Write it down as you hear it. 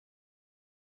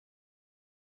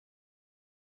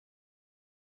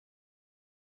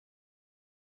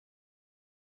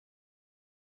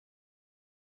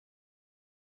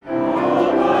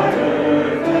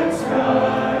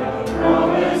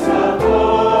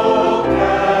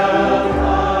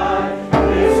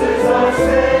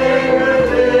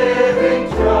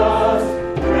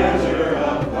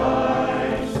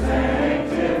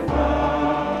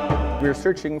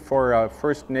searching for a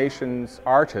First Nations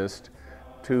artist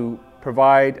to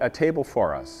provide a table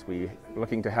for us. We were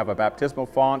looking to have a baptismal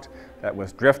font that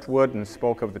was driftwood and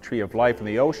spoke of the tree of life in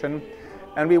the ocean.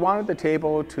 And we wanted the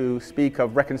table to speak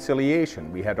of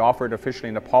reconciliation. We had offered officially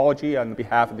an apology on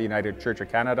behalf of the United Church of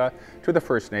Canada to the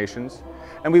First Nations,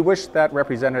 and we wished that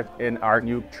represented in our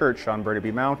new church on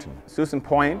Burnaby Mountain. Susan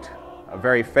Point, a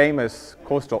very famous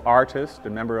coastal artist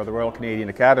and member of the Royal Canadian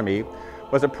Academy,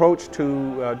 was approached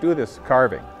to do this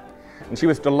carving. And she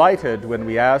was delighted when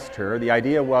we asked her. The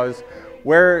idea was,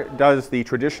 where does the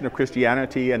tradition of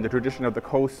Christianity and the tradition of the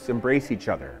coasts embrace each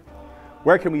other?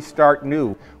 Where can we start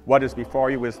new? What is before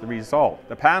you is the result.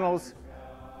 The panels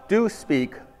do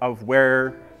speak of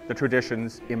where the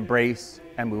traditions embrace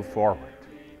and move forward.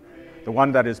 The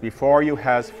one that is before you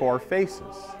has four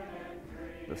faces.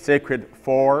 The sacred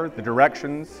four, the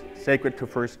directions sacred to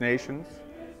First Nations,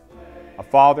 a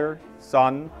father,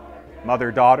 son,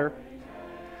 mother, daughter.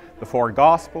 The four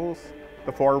Gospels,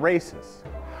 the four races,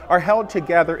 are held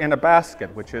together in a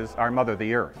basket, which is our Mother,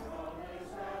 the Earth.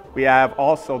 We have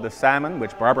also the salmon,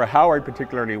 which Barbara Howard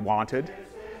particularly wanted,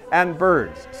 and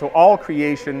birds. So all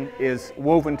creation is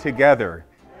woven together.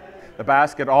 The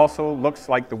basket also looks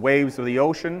like the waves of the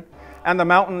ocean and the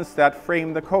mountains that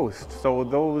frame the coast. So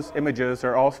those images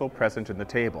are also present in the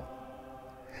table.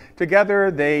 Together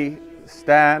they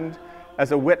stand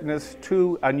as a witness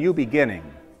to a new beginning,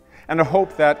 and a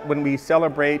hope that when we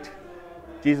celebrate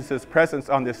Jesus' presence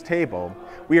on this table,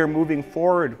 we are moving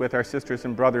forward with our sisters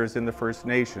and brothers in the First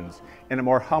Nations in a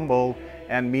more humble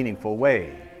and meaningful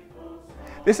way.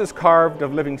 This is carved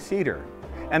of living cedar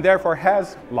and therefore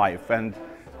has life, and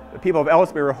the people of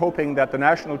Ellesmere are hoping that the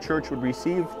National Church would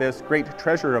receive this great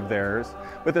treasure of theirs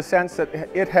with a sense that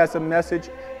it has a message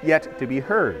yet to be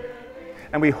heard.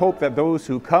 And we hope that those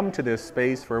who come to this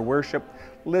space for worship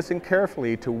listen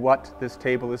carefully to what this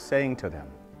table is saying to them.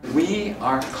 We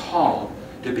are called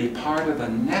to be part of a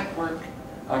network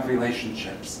of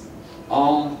relationships.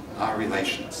 All our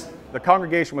relations. The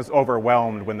congregation was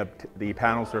overwhelmed when the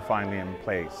panels were finally in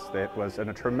place. It was a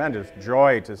tremendous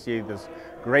joy to see this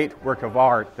great work of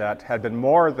art that had been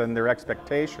more than their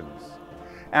expectations.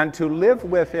 And to live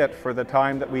with it for the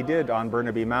time that we did on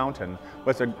Burnaby Mountain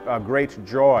was a great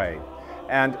joy.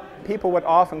 And people would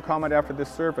often comment after the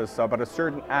service about a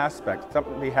certain aspect,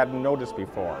 something they hadn't noticed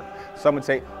before. Some would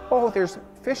say, oh, there's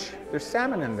fish, there's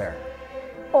salmon in there.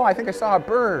 Oh, I think I saw a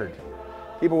bird.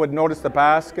 People would notice the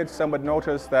basket. Some would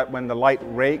notice that when the light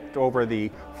raked over the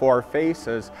four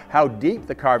faces, how deep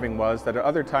the carving was that at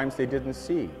other times they didn't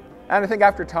see. And I think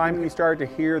after time we started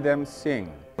to hear them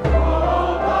sing.